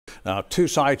Now, two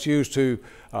sites used to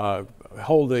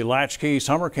hold the Latchkey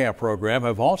summer camp program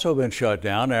have also been shut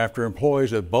down after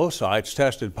employees at both sites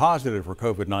tested positive for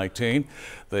COVID-19.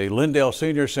 The Lindale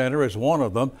Senior Center is one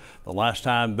of them. The last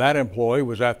time that employee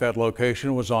was at that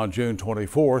location was on June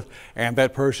 24th, and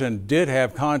that person did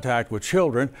have contact with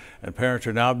children, and parents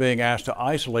are now being asked to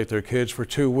isolate their kids for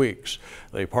 2 weeks.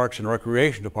 The Parks and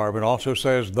Recreation Department also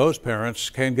says those parents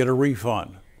can get a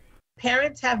refund.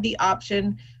 Parents have the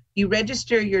option. You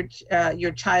register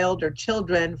your child or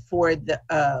children for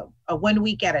a 1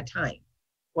 week at a time,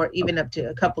 or even up to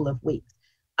a couple of weeks.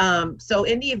 So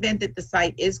in the event that the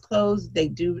site is closed,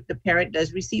 the parent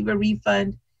does receive a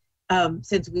refund.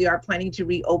 Since we are planning to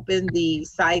reopen the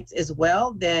sites as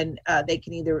well, then they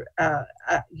can either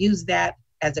use that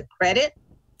as a credit.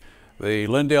 The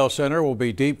Lindale Center will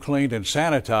be deep cleaned and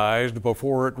sanitized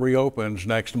before it reopens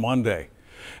next Monday.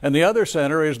 And the other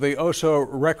center is the Oso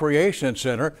Recreation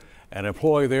Center. An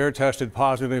employee there tested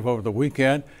positive over the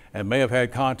weekend and may have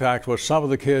had contact with some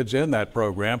of the kids in that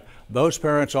program. Those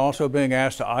parents also being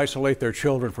asked to isolate their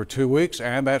children for 2 weeks,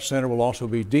 and that center will also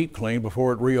be deep cleaned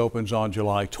before it reopens on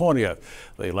July 20th.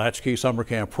 The Latchkey Summer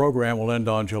Camp program will end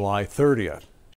on July 30th.